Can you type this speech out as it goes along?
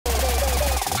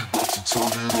It's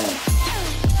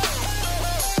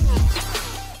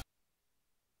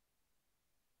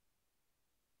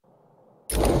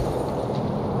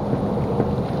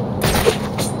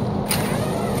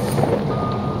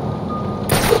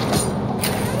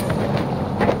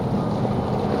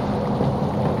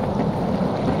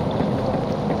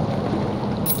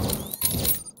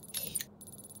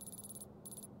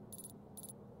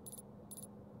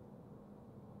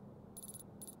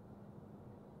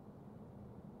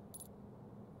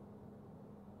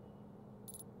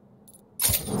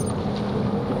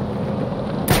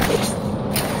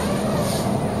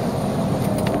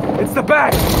the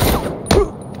back!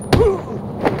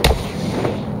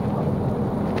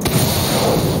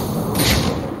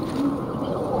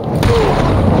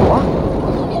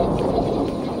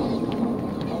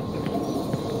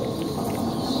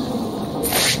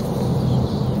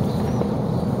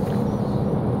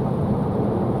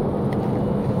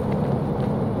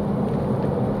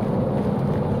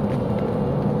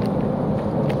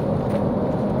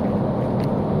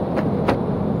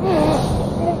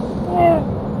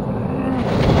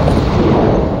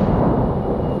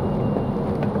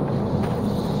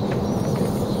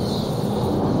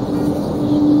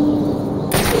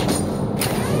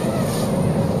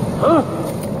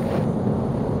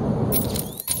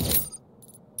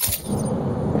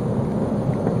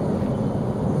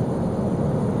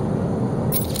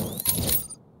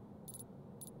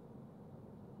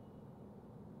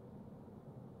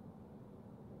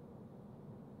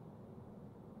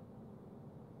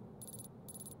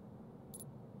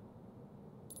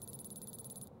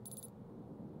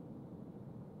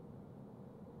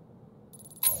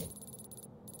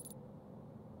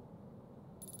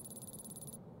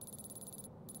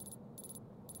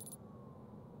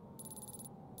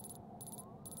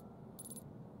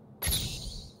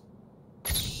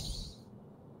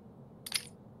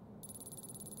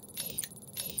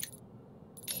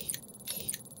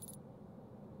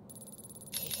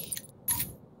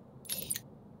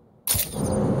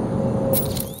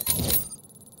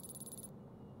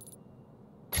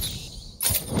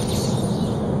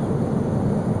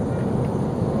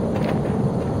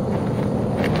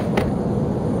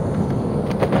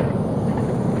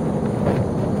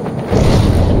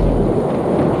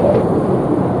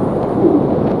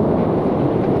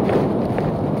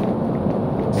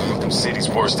 City's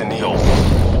worse than the old.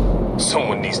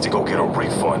 Someone needs to go get a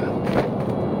refund.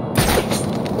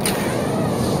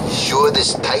 Sure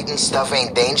this Titan stuff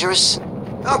ain't dangerous?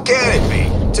 How can it be?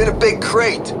 It's in a big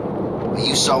crate. Well,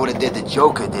 you saw what it did to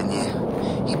Joker, didn't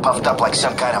you? He puffed up like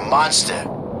some kind of monster.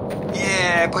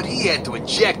 Yeah, but he had to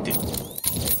inject it.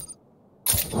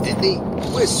 Didn't he?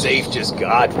 We're safe, just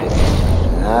God.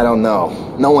 I don't know.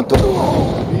 No one took...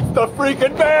 It's the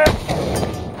freaking man!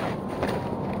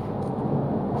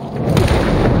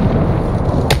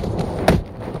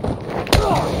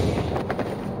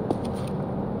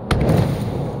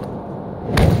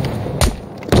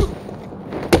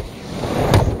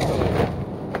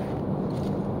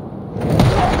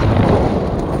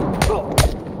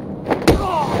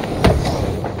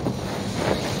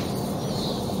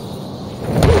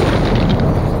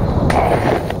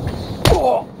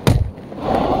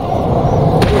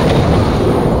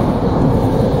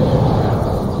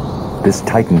 This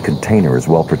Titan container is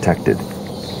well protected.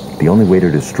 The only way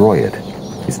to destroy it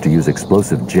is to use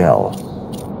explosive gel.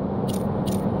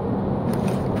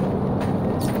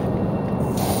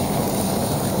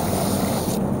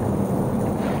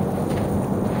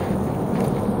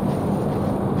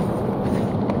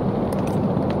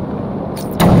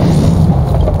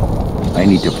 I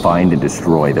need to find and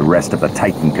destroy the rest of the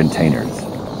Titan containers.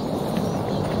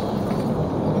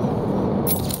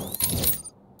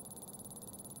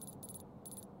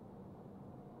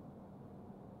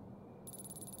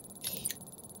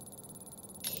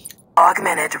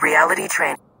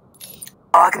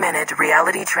 Augmented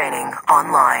reality training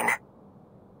online.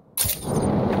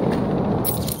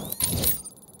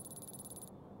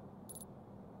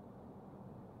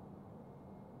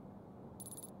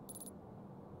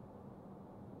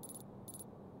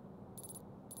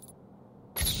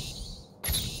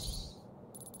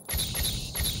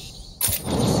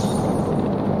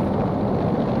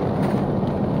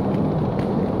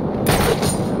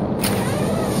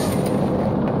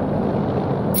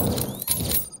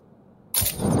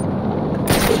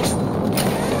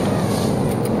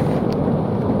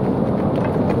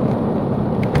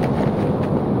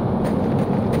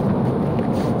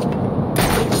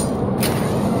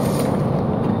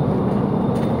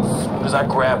 As I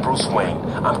grab Bruce Wayne,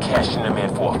 I'm cashing him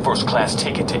in for a first-class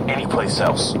ticket to any place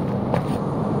else.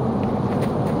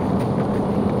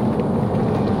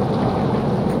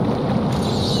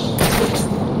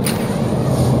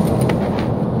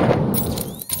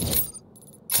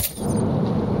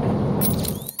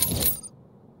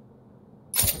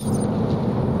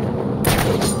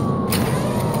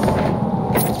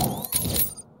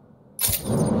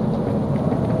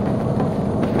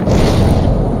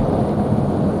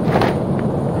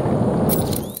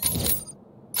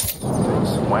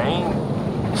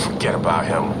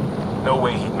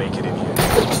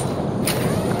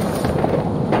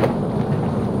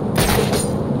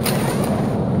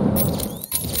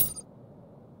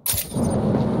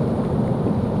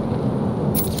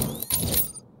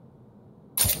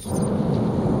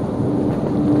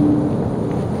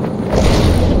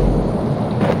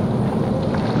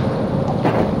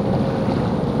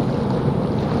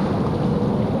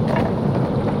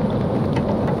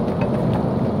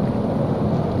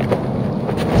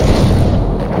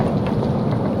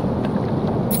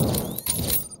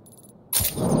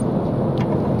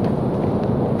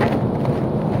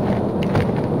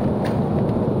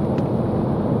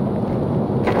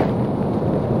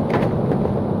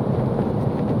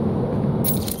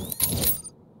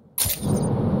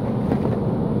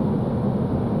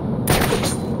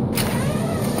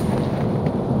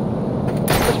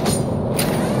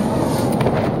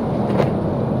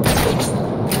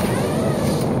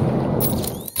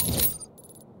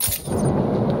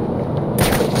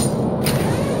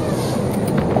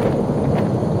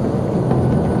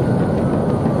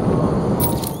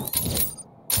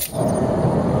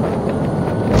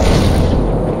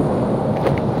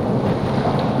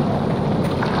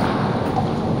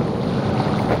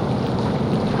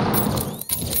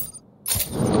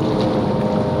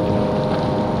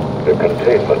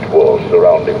 containment wall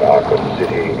surrounding Arkham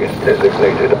City is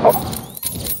designated out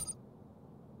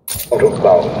of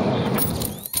bounds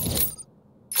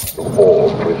to all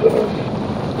prisoners.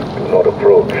 Do not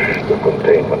approach the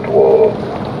containment wall.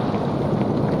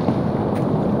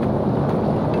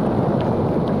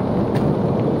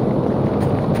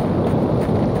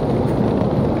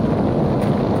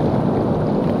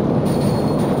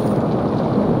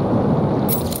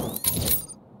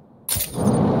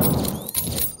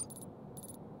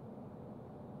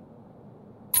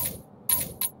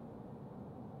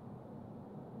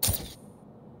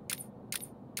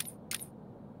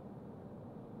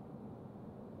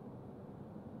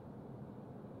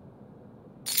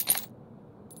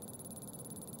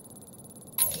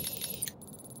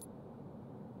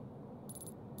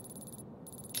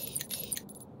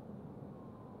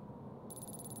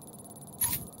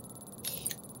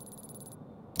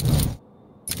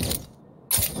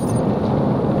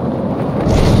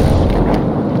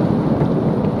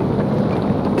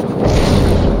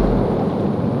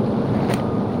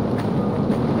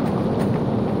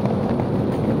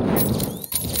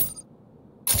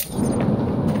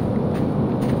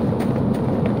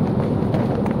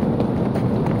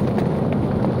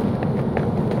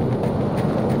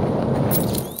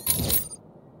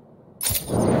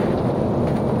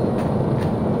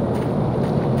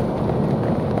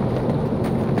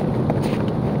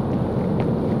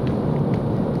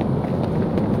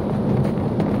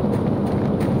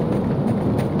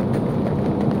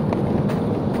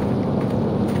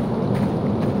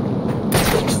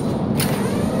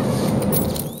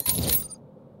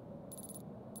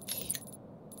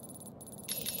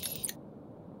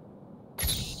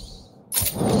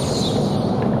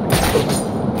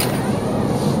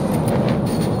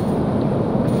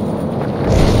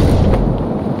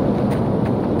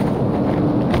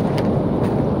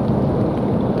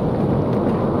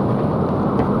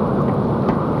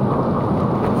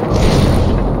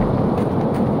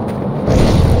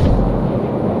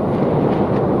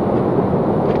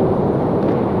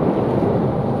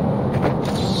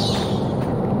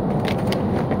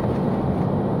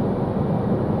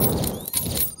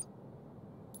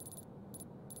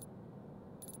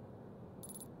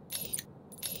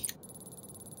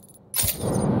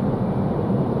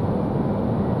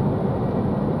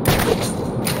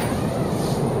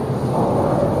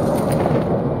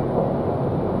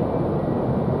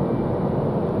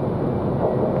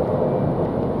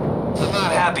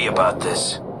 About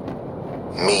this.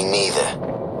 Me neither.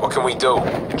 What can we do?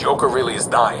 The Joker really is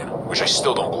dying, which I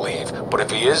still don't believe. But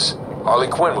if he is, Harley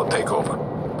Quinn will take over.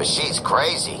 But she's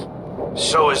crazy.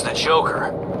 So is the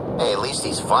Joker. Hey, at least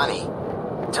he's funny.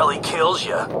 Till he kills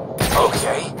you.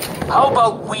 Okay. How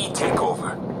about we take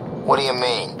over? What do you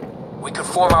mean? We could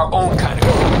form our own kind of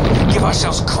group, give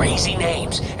ourselves crazy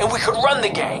names, and we could run the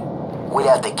gang. We'd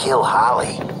have to kill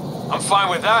Holly. I'm fine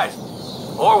with that.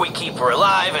 Or we keep her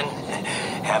alive and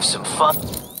have some fun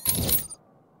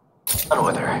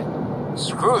with her.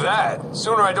 Screw that.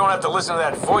 Sooner I don't have to listen to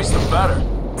that voice, the better.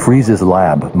 Freeze's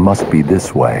lab must be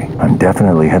this way. I'm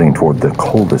definitely heading toward the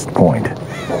coldest point.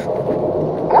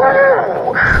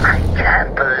 Whoa! I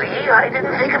can't believe I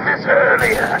didn't think of this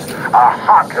earlier. A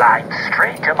hotline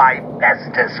straight to my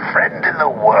bestest friend in the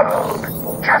world.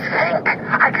 Just think,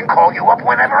 I can call you up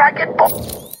whenever I get bored.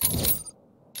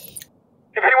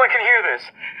 If anyone can hear this,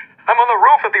 I'm on the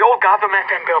roof of the old Gotham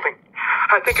FM building.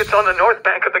 I think it's on the north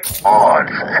bank of the...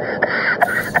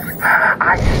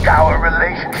 I think our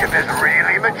relationship is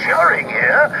really maturing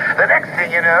here. The next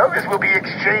thing you know is we'll be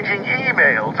exchanging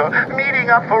emails or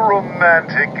meeting up for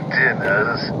romantic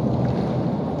dinners.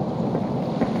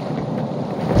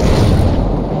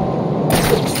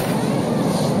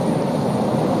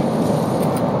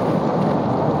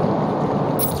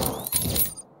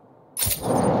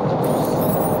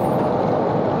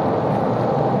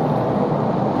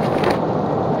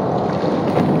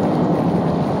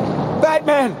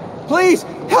 Batman! Please,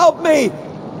 help me!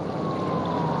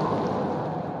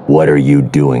 What are you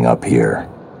doing up here?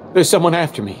 There's someone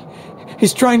after me.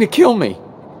 He's trying to kill me.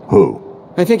 Who?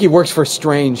 I think he works for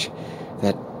Strange.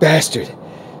 That bastard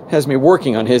has me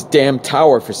working on his damn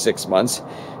tower for 6 months.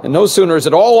 And no sooner is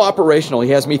it all operational,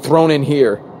 he has me thrown in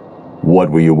here. What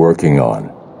were you working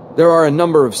on? There are a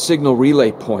number of signal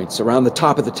relay points around the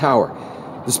top of the tower.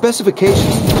 The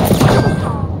specifications...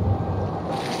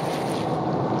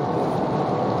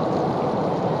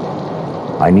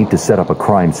 I need to set up a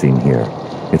crime scene here.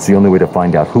 It's the only way to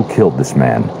find out who killed this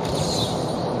man.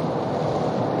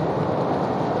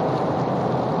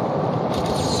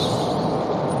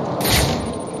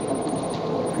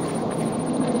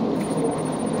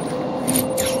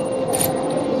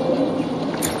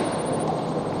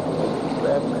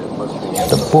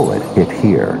 bullet hit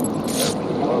here.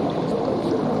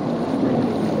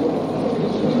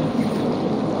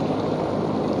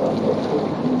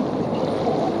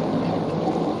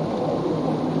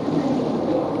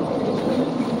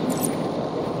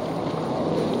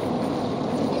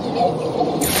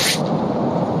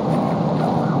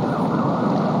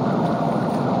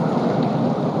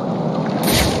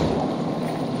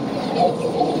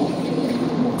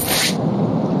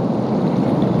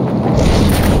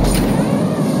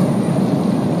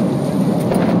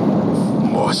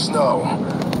 Snow.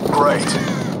 Great.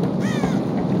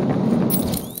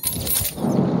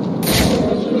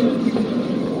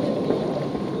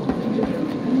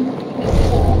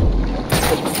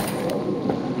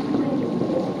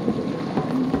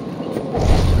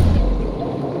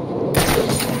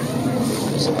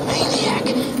 He's a maniac,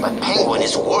 but Penguin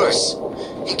is worse.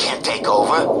 He can't take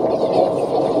over.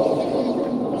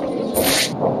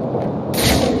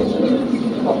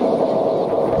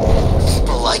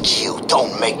 Like you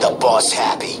don't make the boss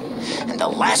happy. And the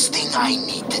last thing I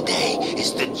need today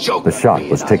is the Joker. The shot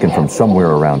was taken from somewhere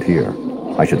around here.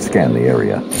 I should scan the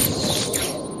area.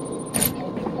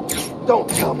 Don't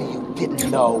tell me you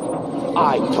didn't know.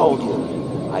 I told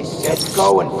you. I said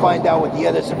go and find out what the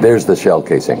others are. There's the shell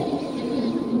casing.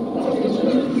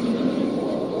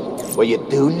 What you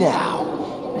do now?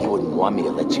 You wouldn't want me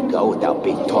to let you go without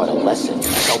being taught a lesson.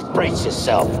 So brace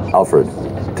yourself. Alfred,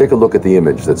 take a look at the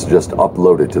image that's just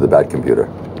uploaded to the Batcomputer.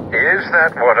 Is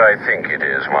that what I think it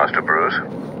is, Master Bruce?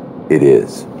 It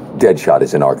is. Deadshot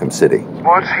is in Arkham City.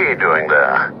 What's he doing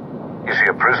there? Is he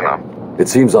a prisoner? It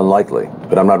seems unlikely,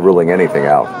 but I'm not ruling anything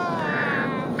out.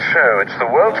 So, it's the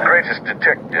world's greatest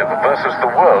detective versus the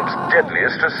world's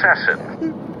deadliest assassin.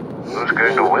 Who's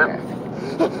going to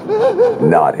win?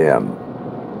 Not him.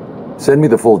 Send me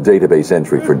the full database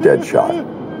entry for Deadshot.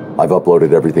 I've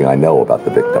uploaded everything I know about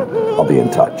the victim. I'll be in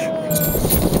touch.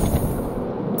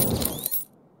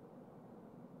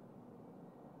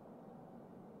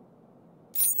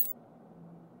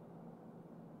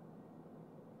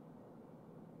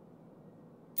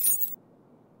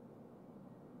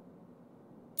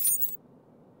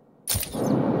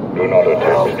 Do not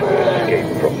attempt to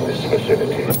escape from this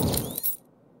facility.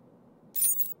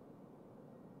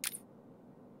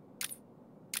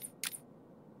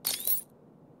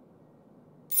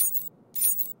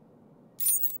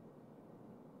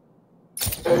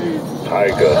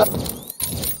 Tiger.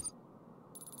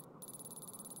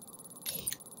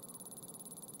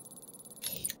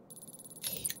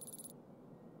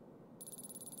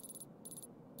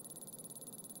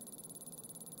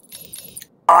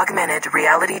 Augmented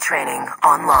reality training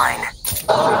online. This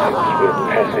will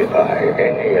pacify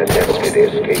any attempted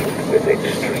escape with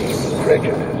extreme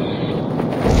prejudice.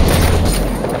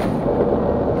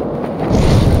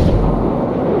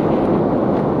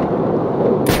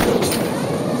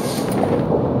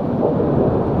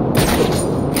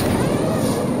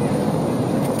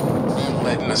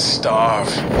 Starve.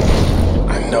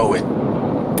 I know it.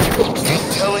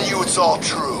 I'm telling you it's all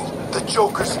true. The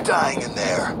Joker's dying in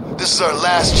there. This is our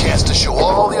last chance to show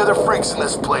all the other freaks in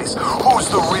this place who's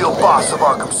the real boss of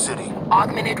Arkham City.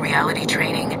 Augmented reality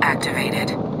training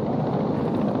activated.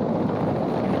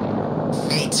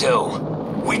 Me too.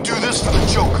 We do this for the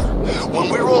Joker. When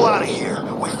we roll out of here,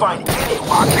 we find anyone.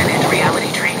 Augmented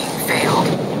reality training failed.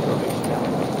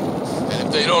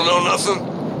 They don't know nothing?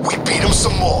 We beat him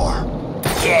some more.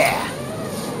 Yeah.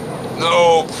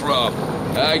 No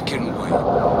problem. I can wait.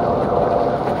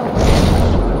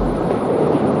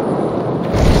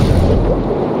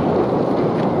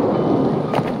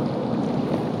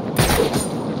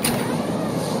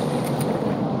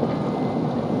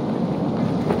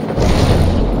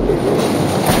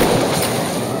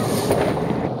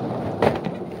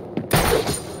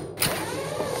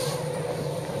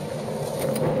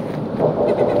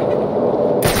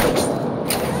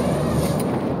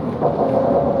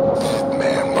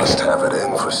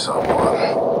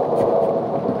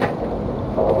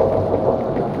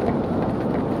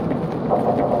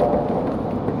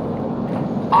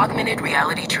 Augmented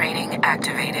reality training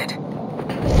activated.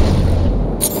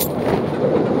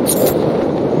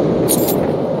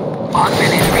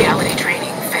 Augmented reality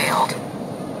training failed.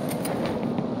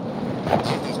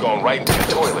 He's gone right into the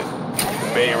toilet.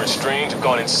 The mayor and Strange have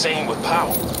gone insane with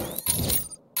power.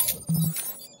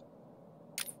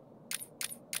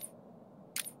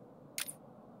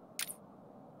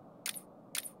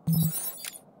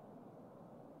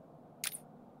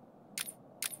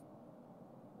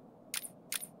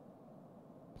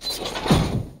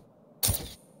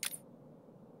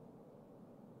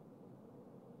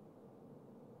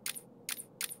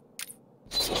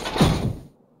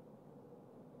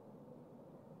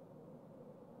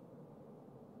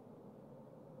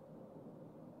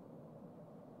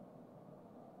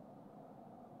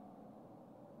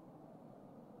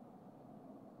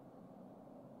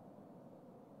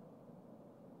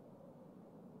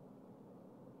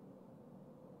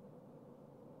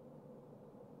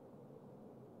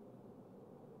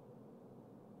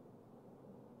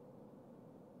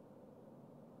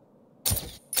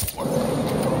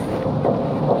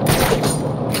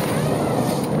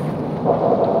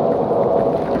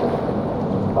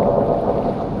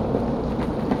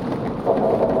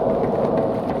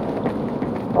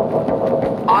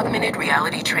 Augmented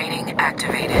reality training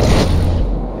activated.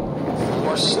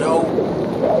 More snow?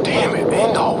 Damn it,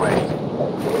 end already.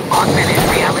 Augmented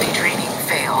reality training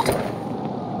failed.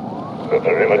 The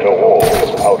perimeter wall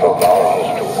is out of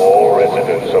bounds to all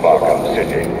residents of Arkham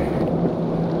City.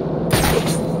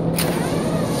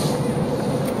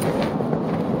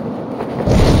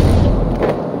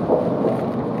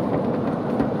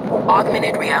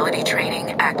 Augmented reality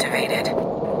training activated.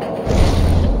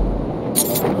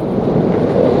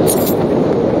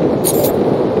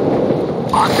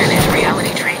 Augmented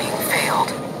reality training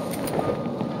failed.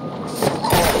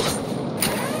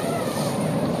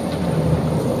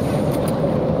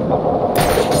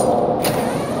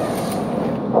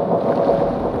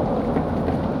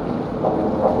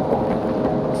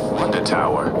 Wonder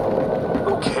Tower.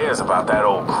 Who cares about that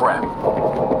old crap?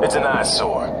 It's an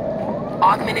eyesore.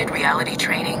 Augmented reality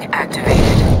training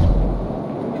activated.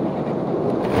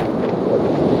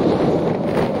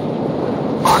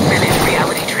 Augmented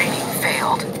reality training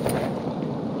failed.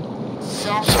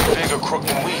 Phelps a bigger crook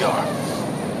than we are.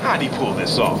 How'd he pull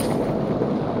this off?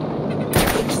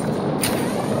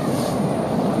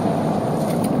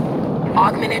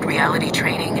 Augmented reality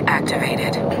training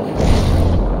activated.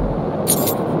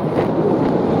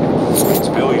 These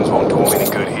billions won't do him any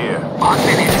good here.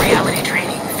 Augmented reality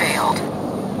training failed.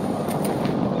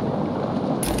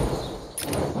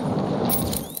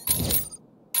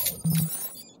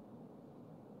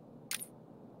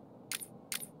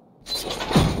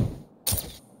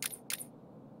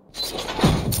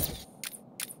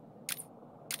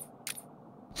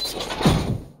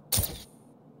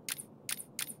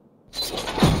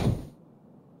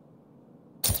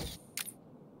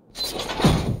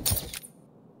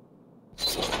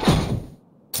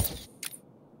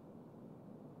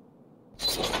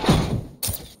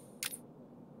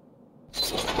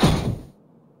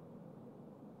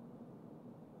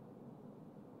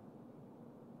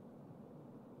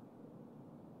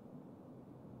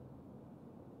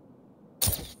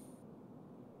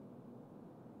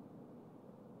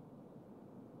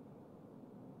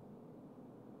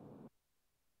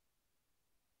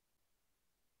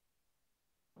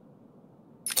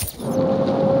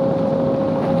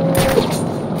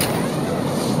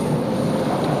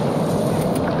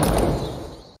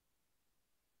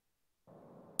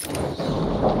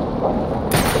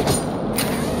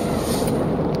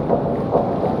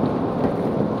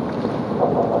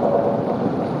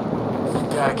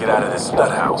 Gotta get out of this nut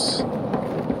house.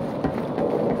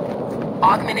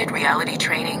 Augmented reality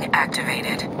training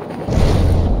activated.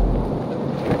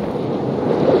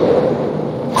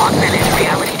 Augmented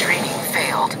reality training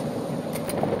failed.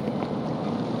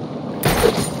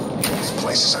 This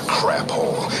place is a crap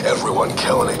hole. Everyone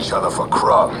killing each other for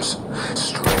crumbs.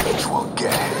 Strange will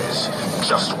get his.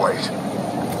 Just wait.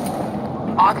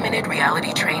 Augmented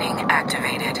reality training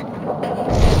activated.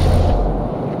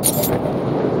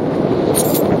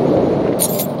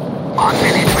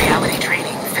 Augmented reality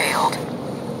training failed.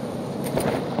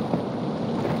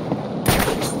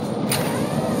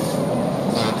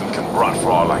 Something can rot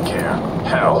for all I care.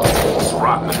 Hell, it's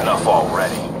rotten enough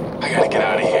already. I gotta get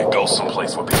out of here and go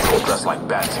someplace where people don't dress like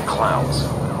bats and clowns.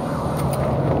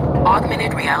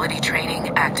 Augmented reality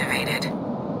training activated.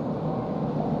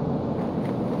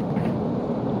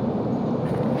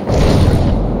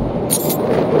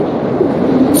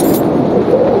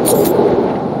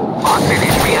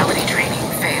 Augmented reality training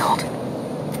failed.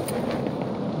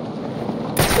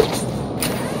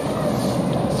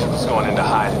 He's going into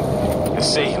hiding. They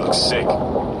say he looks sick.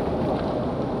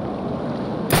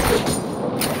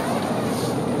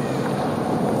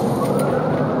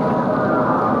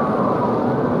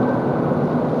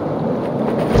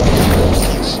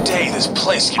 Stay, this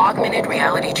place. Augmented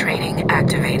reality training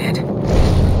activated.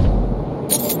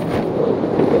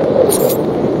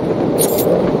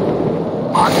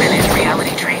 Augmented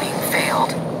reality training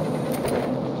failed.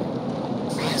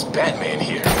 There's Batman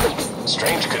here.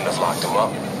 Strange couldn't have locked him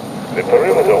up. The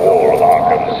perimeter wall of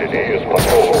Arkham City is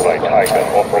patrolled by Tiger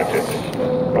operatives.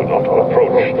 Do not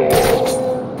approach the wall.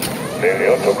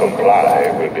 Failure to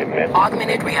comply will be met.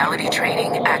 Augmented reality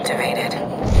training activated.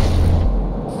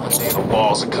 Naval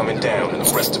balls are coming down and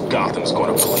the rest of Gotham's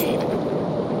gonna bleed.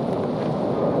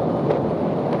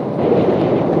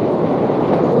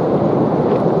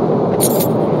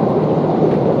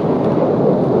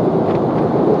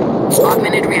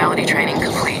 Augmented reality training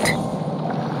complete.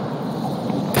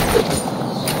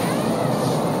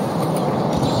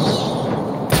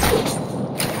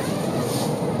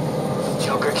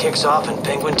 Joker kicks off and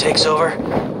Penguin takes over?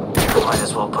 Might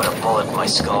as well put a bullet in my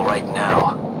skull right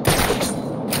now.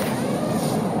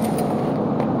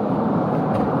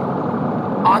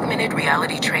 Augmented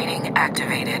reality training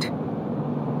activated.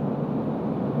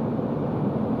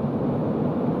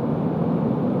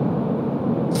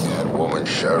 That woman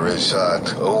sure is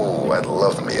hot. Oh, I'd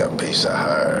love me a piece of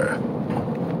her.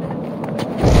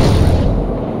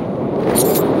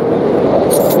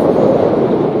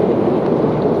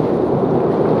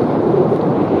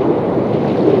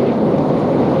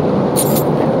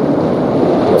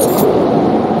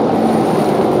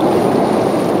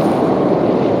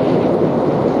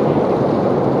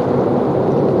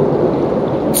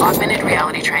 Augmented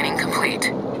reality training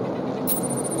complete.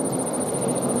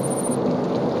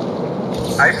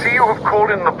 I see you have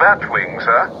called in the Batwing,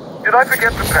 sir. Did I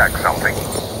forget to pack something?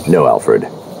 No, Alfred.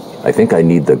 I think I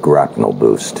need the grapnel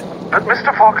boost. But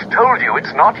Mr. Fox told you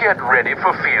it's not yet ready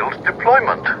for field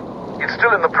deployment. It's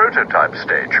still in the prototype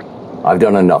stage. I've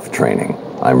done enough training.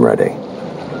 I'm ready.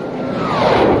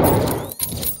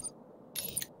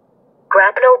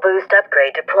 Grapnel boost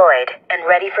upgrade deployed and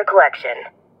ready for collection.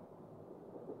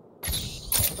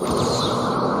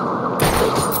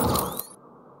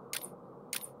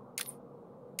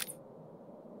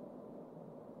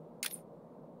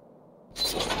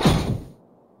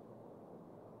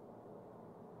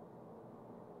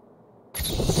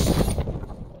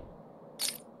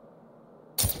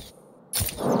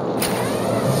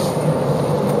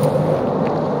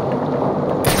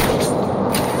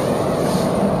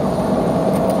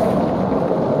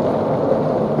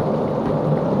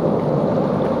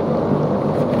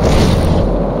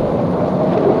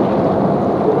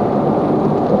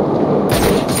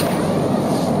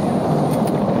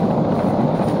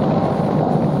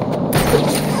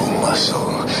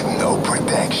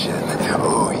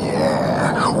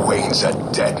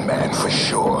 A dead man for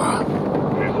sure.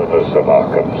 Visitors of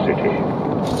Arkham City,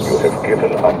 you have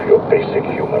given up your basic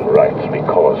human rights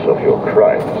because of your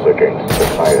crimes against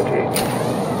society.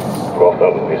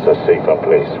 Gotham is a safer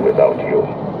place without you.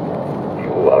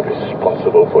 You are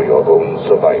responsible for your own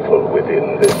survival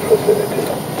within this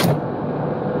facility.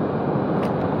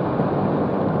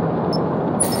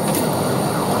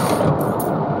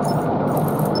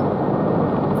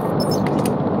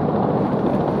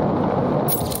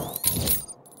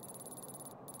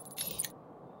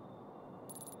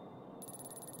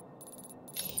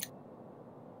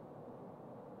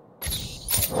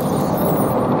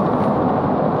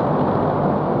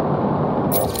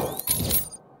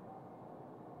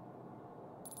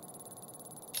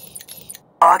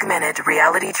 Augmented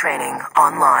reality training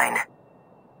online.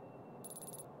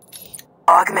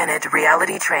 Augmented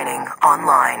reality training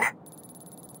online.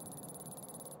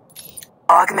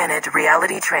 Augmented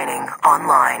reality training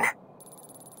online.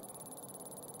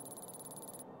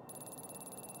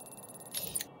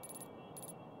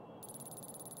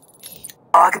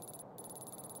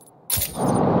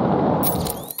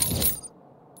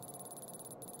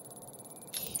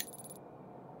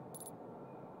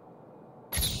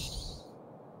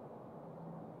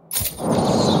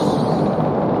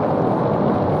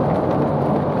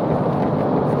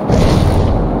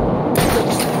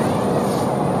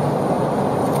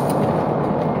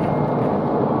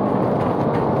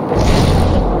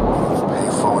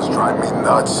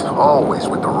 Nuts, always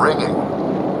with the ringing.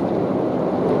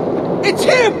 It's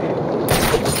him!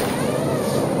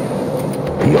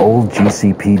 The old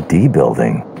GCPD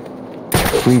building.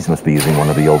 Freeze must be using one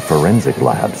of the old forensic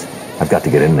labs. I've got to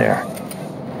get in there.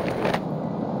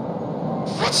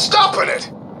 What's stopping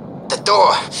it? The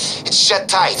door. It's shut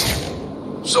tight.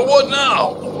 So what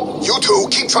now? You two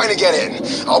keep trying to get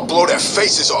in. I'll blow their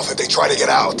faces off if they try to get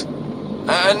out.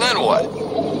 And then what?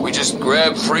 We just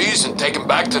grab Freeze and take him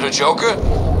back to the Joker?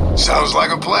 Sounds like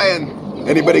a plan.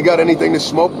 Anybody got anything to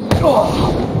smoke? We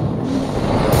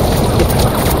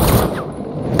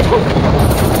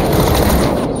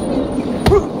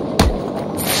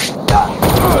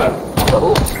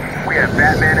have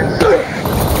Batman in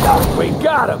sight. We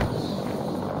got him!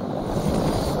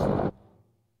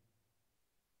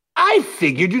 I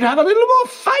figured you'd have a little more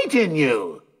fight in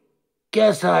you.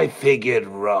 Guess I figured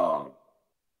wrong.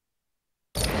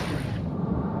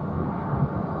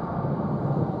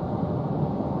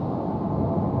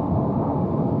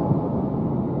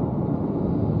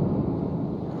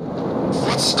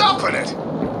 What's stopping it?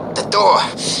 The door.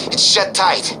 It's shut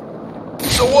tight.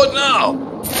 So what now?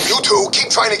 You two keep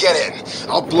trying to get in.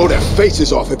 I'll blow their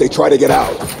faces off if they try to get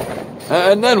out.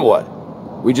 And then what?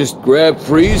 We just grab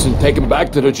Freeze and take him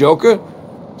back to the Joker?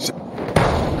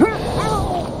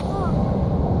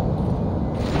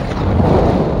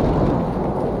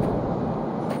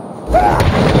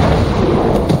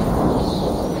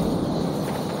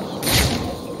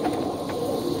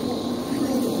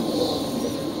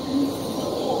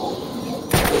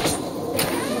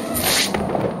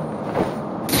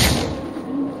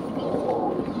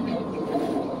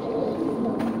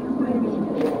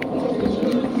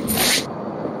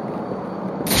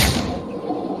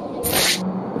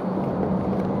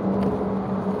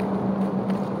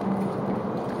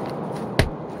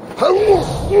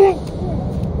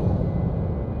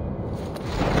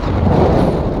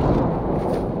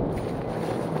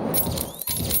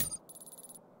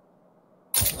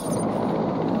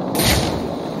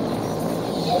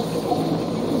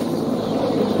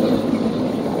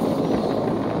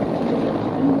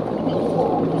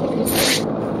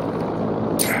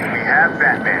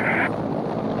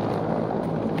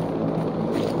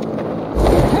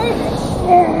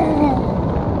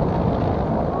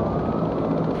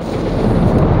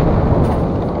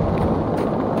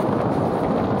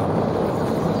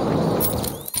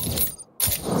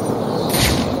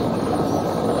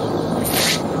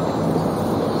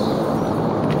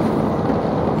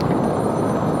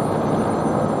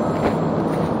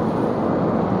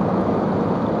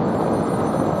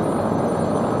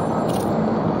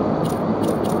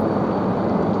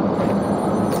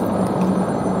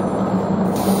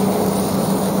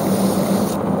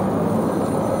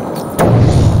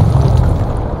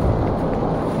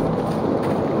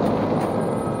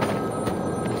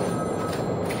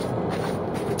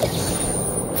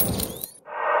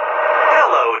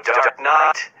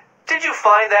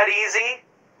 Find that easy?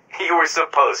 You were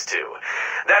supposed to.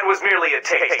 That was merely a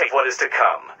taste of what is to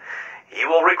come. You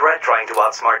will regret trying to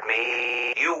outsmart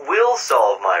me. You will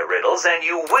solve my riddles, and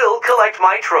you will collect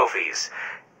my trophies.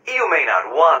 You may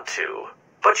not want to,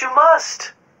 but you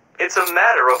must. It's a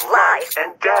matter of life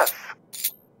and death.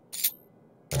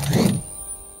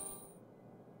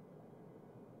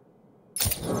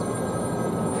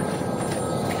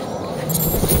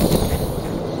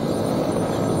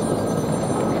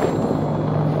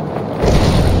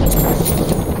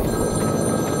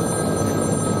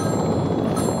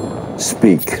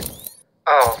 Speak.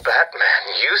 Oh, Batman,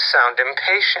 you sound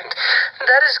impatient.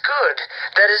 That is good.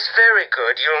 That is very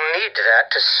good. You'll need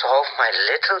that to solve my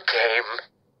little game.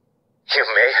 You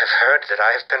may have heard that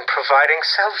I have been providing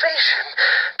salvation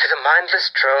to the mindless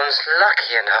drones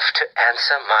lucky enough to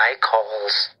answer my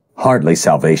calls. Hardly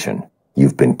salvation.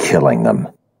 You've been killing them.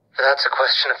 That's a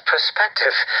question of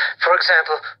perspective. For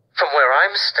example, from where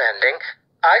I'm standing,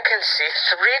 I can see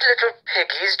 3 little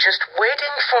piggies just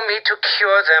waiting for me to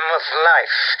cure them of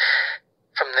life.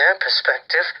 From their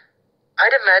perspective,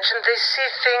 I'd imagine they see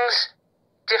things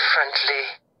differently.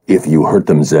 If you hurt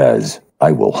them, Zaz,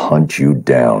 I will hunt you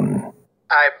down.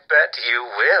 I bet you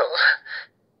will.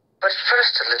 But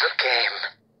first, a little game.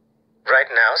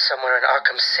 Right now, somewhere in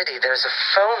Arkham City, there's a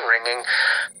phone ringing.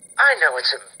 I know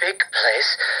it's a big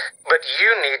place, but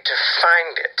you need to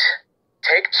find it.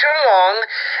 Take too long,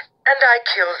 and I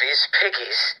kill these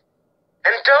piggies.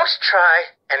 And don't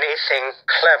try anything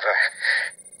clever.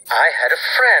 I had a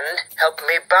friend help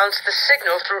me bounce the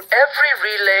signal through every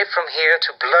relay from here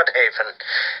to Bloodhaven.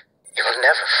 You will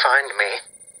never find me.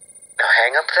 Now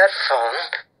hang up that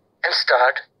phone and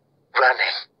start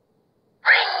running.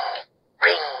 Ring,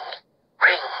 ring,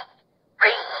 ring,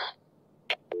 ring.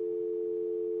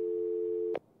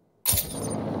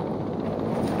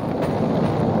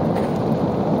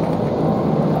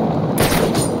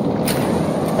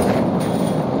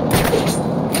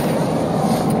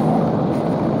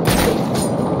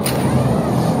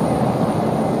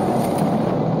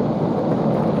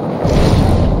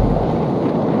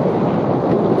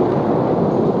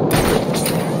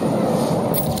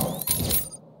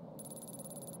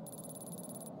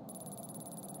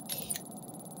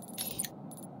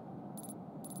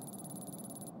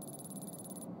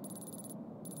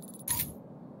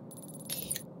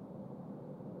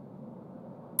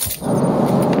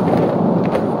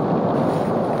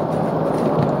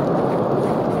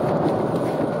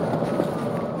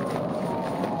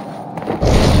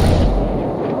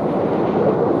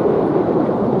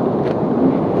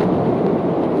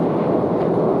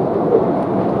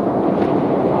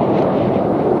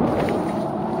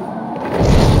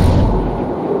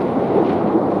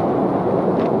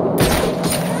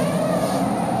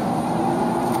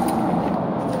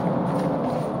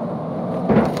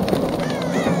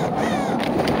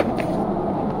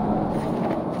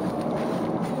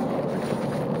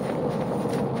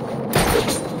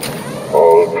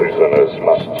 Prisoners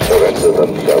must surrender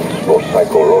themselves for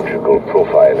psychological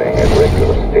profiling at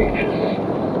regular stages.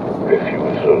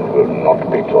 Refusal will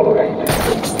not be tolerated.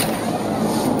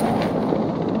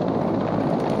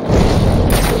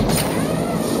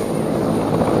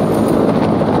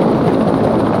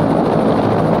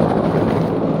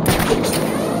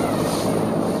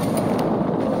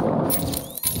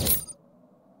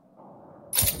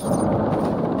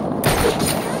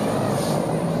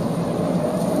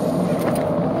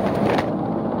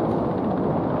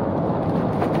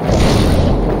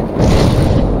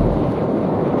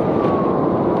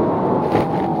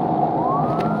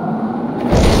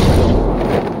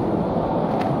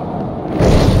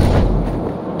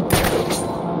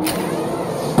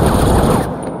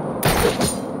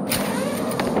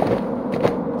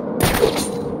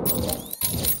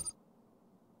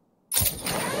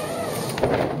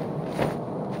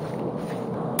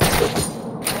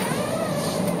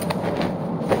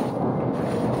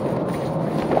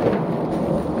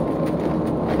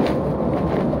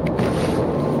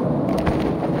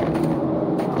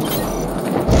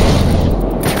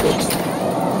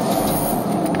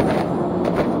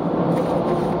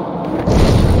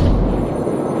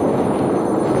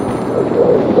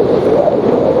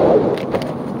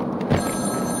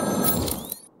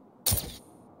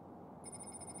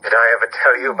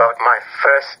 you about my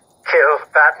first kill,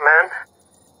 Batman?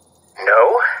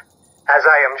 No? As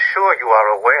I am sure you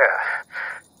are aware,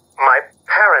 my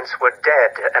parents were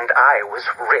dead and I was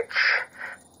rich.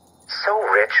 So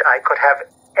rich I could have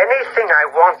anything I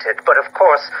wanted, but of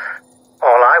course,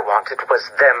 all I wanted was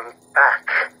them back.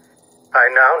 I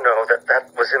now know that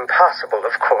that was impossible,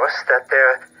 of course, that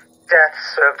their death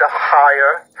served a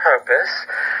higher purpose.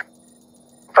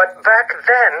 But back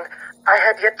then, I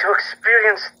had yet to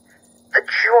experience the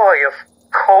joy of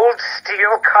cold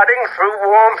steel cutting through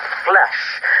warm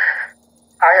flesh.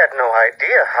 I had no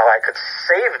idea how I could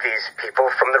save these people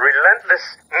from the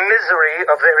relentless misery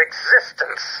of their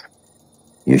existence.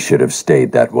 You should have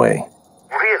stayed that way.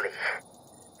 Really?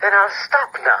 Then I'll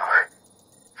stop now.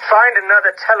 Find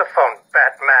another telephone,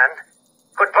 Batman.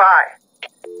 Goodbye.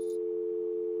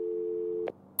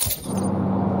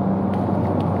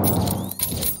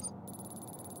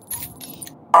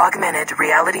 Augmented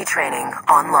reality training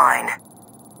online.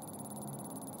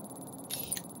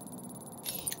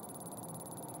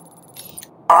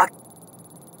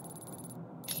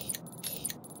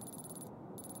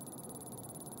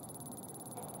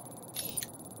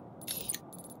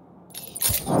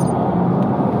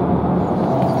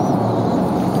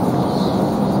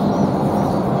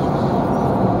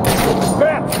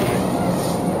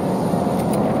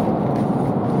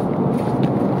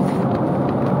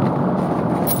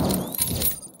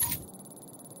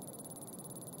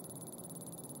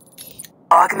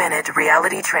 Augmented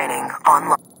reality training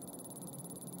online.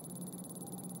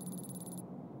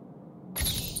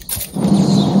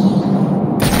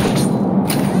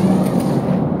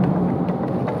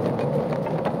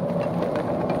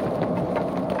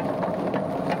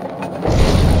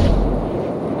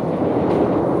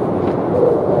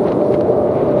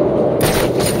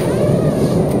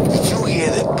 Did you hear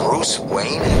that Bruce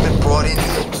Wayne had been brought in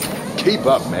here? Keep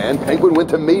up, man. Penguin went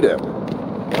to meet him.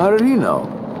 How did he know?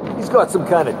 He's got some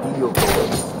kind of deal going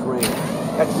with Strange.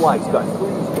 That's why he's got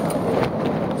clues down there.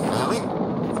 Really?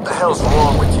 What the hell's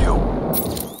wrong with you?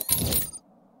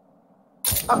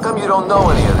 How come you don't know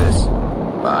any of this?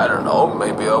 I don't know.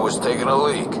 Maybe I was taking a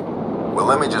leak. Well,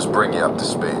 let me just bring you up to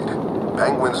speed.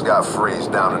 Penguin's got Freeze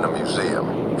down in the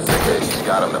museum. Figure he's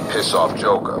got him to piss off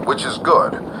Joker, which is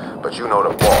good. But you know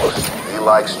the boss. He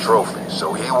likes trophies,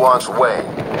 so he wants Wayne.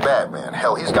 Batman.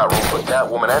 Hell, he's got room for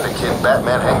Catwoman and the kid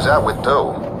Batman hangs out with,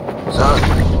 too. Sounds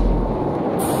pretty...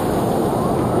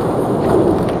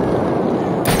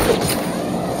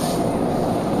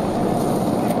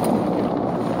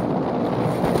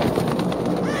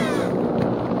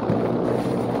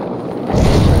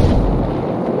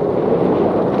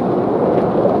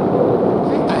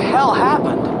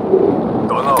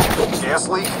 Gas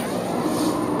leak?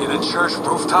 In a church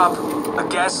rooftop? A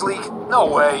gas leak? No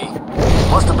way.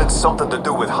 Must have been something to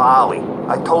do with Harley.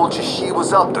 I told you she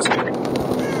was up to...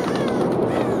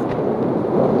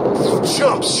 You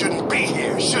chumps shouldn't be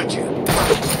here, should you?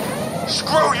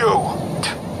 Screw you!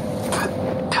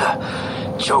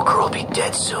 Joker will be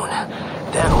dead soon.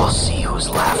 Then we'll see who's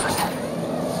laughing.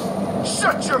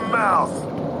 Shut your mouth!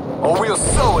 Or we'll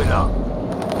sew it up.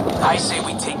 I say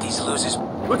we take these losers.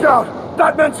 Look out!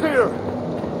 Batman's here!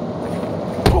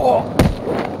 Oh.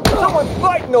 Someone's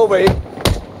fighting over here!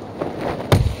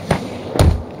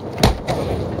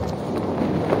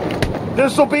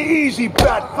 This'll be easy,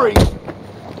 Bat-Freak!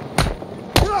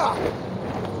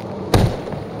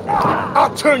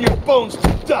 I'll turn your bones to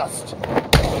dust!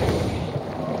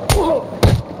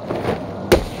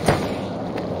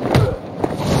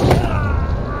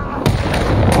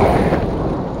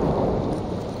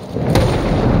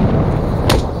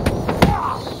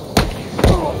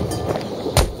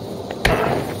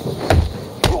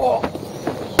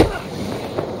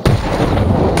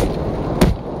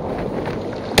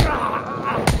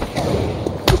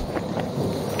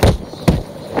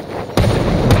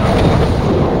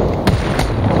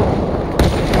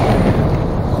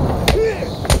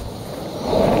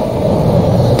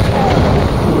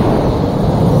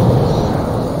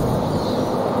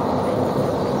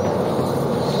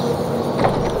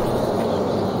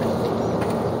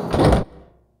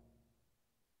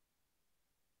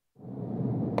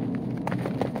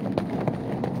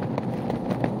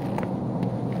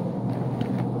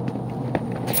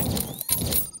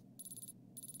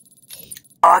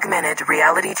 Augmented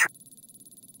reality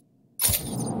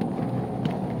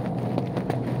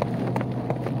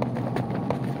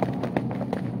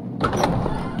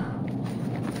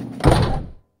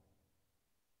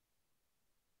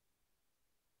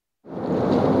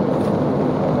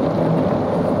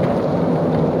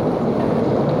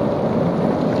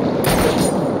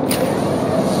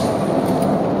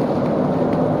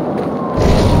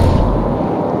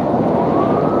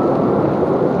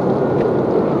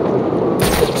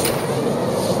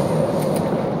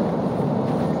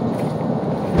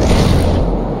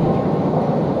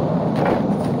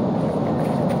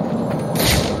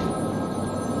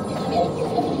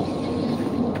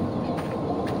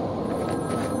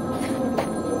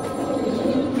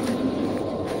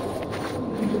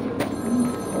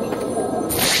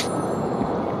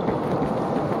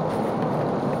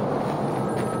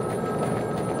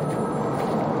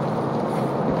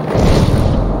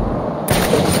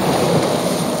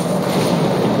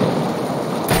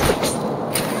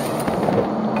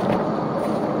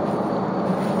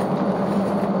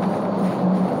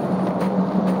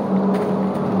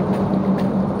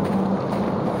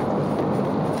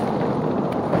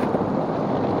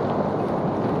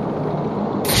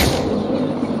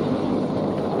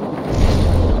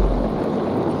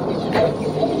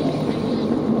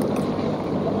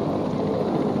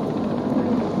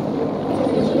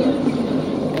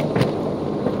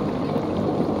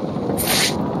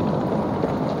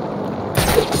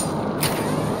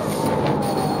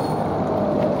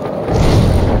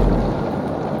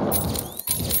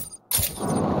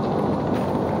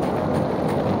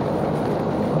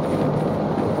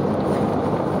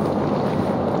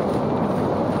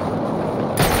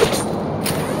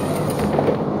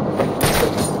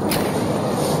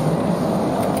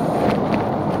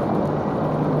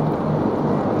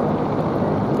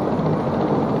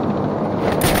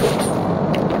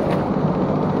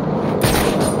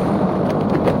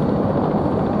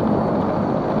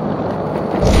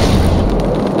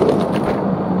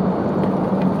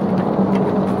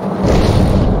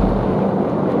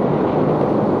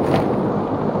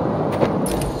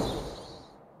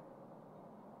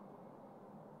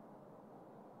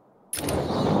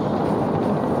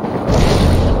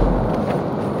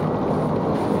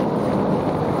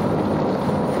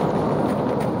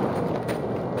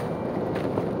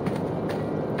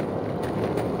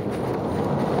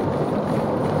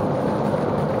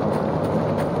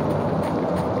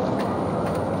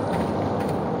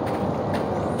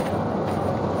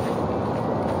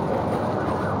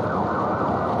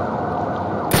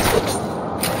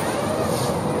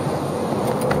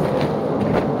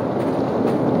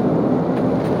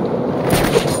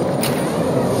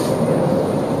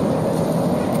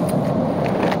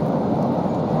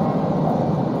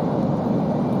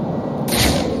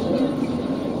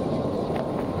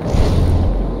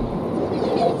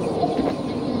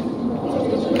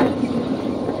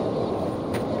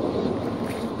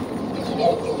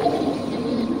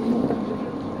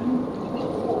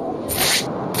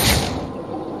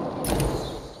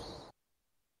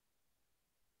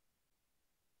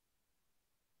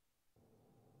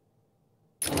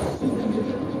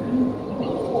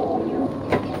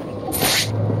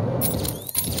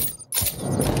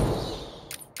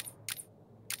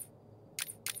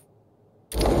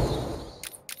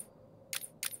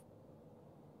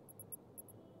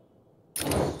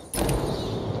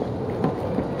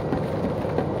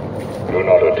Do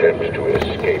not attempt to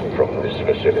escape from this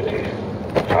facility.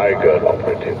 Tiger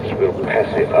operatives will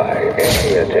pacify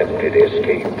any attempted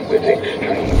escape with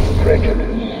extreme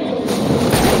prejudice.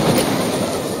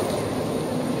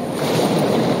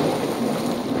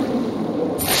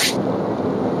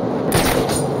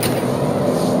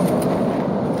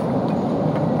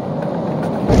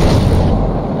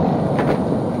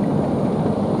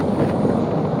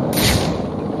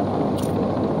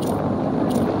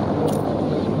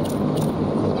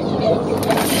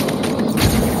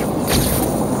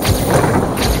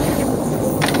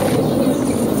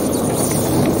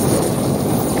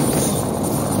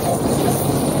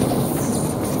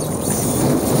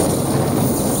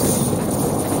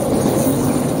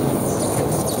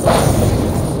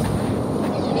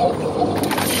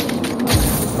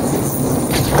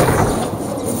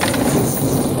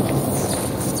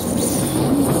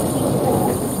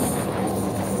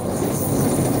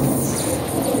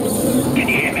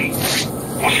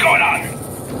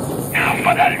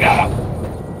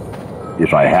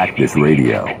 If I hack this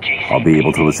radio, I'll be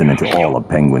able to listen into all of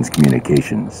Penguin's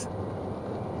communications.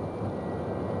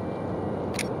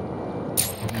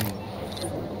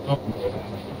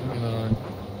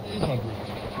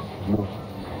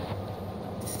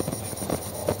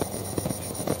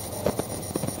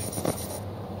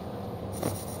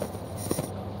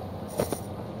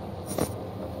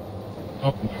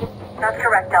 That's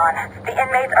correct, Don. The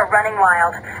inmates are running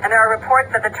wild, and there are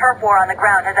reports that the turf war on the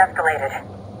ground has escalated.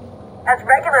 As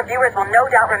regular viewers will no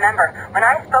doubt remember, when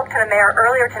I spoke to the mayor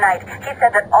earlier tonight, he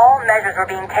said that all measures were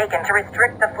being taken to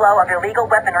restrict the flow of illegal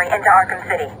weaponry into Arkham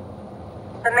City.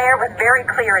 The mayor was very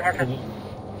clear in his...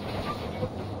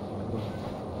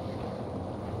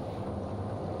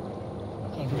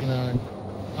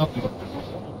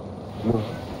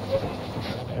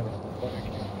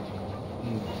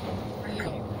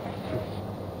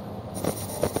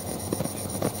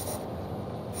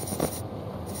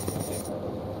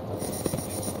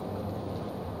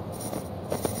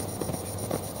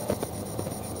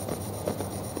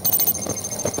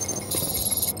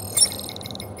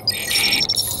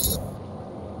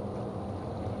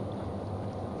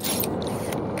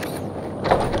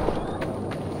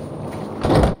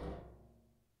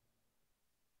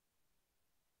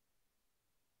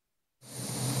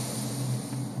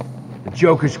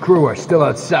 Joker's crew are still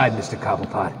outside, Mr.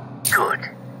 Cobblepot. Good.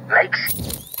 Make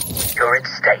sure it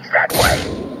stays that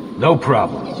way. No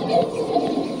problem.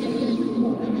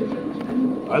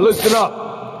 Listen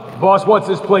up. The boss wants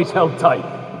this place held tight.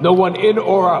 No one in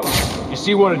or out. You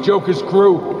see one of Joker's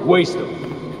crew, waste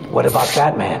him. What about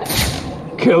Batman?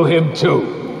 Kill him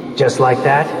too. Just like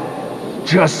that?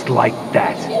 Just like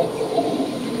that.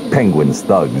 Penguin's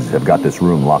thugs have got this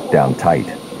room locked down tight.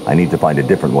 I need to find a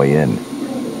different way in.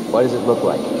 What does it look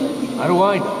like? How do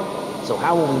I know? So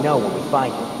how will we know when we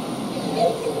find him?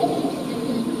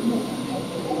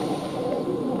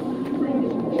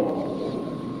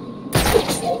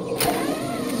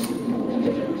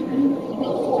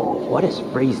 What does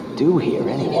Freeze do here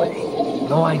anyway?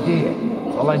 No idea.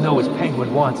 All I know is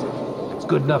Penguin wants it. It's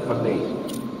good enough for me.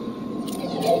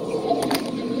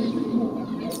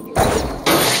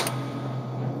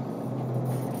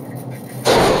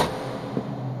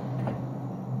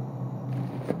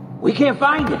 We can't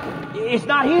find it. It's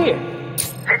not here.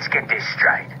 Let's get this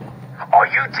straight. Are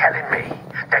you telling me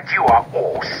that you are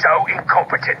all so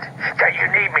incompetent that you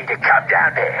need me to come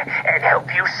down there and help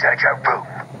you search a room?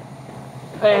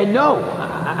 No.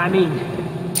 I mean...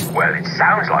 Well, it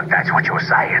sounds like that's what you're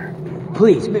saying.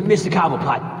 Please, Mr.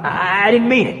 Cobblepot. I didn't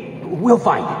mean it. We'll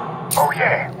find it. Oh,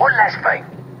 yeah. One last thing.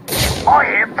 I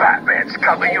hear Batman's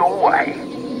coming your way.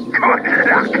 Good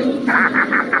luck.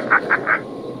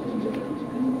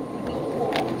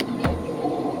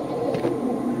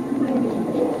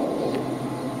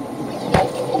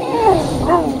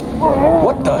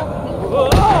 What the?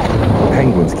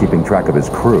 Penguin's keeping track of his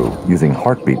crew using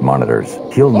heartbeat monitors.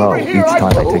 He'll know each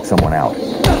time I take someone out.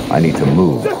 I need to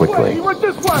move quickly. He went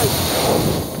this way!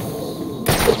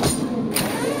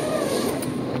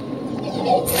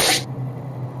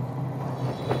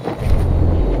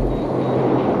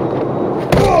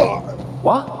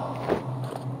 What?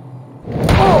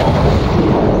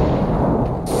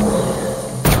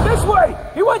 This way!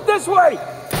 He went this way!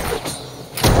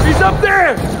 He's up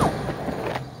there!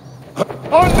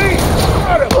 On me!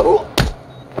 Got him!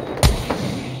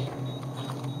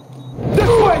 This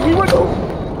way! He went...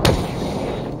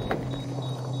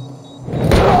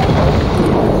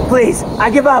 Please, I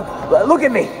give up. Look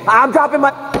at me. I'm dropping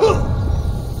my...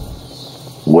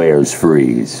 Where's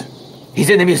Freeze? He's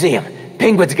in the museum.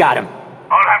 Penguin's got him.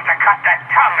 I'll have to cut that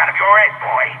tongue out of your head,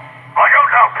 boy. I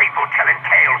don't know people till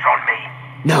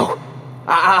No.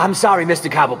 I'm sorry, Mr.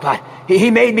 Cobblepot. He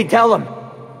made me tell him.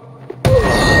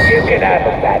 You can have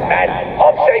him, Batman.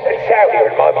 I'm safe and sound here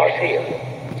in my museum.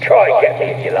 Try and get me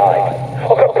if you like.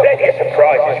 I've got plenty of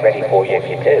surprises ready for you if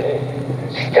you do.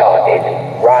 Starting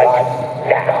right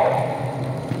now.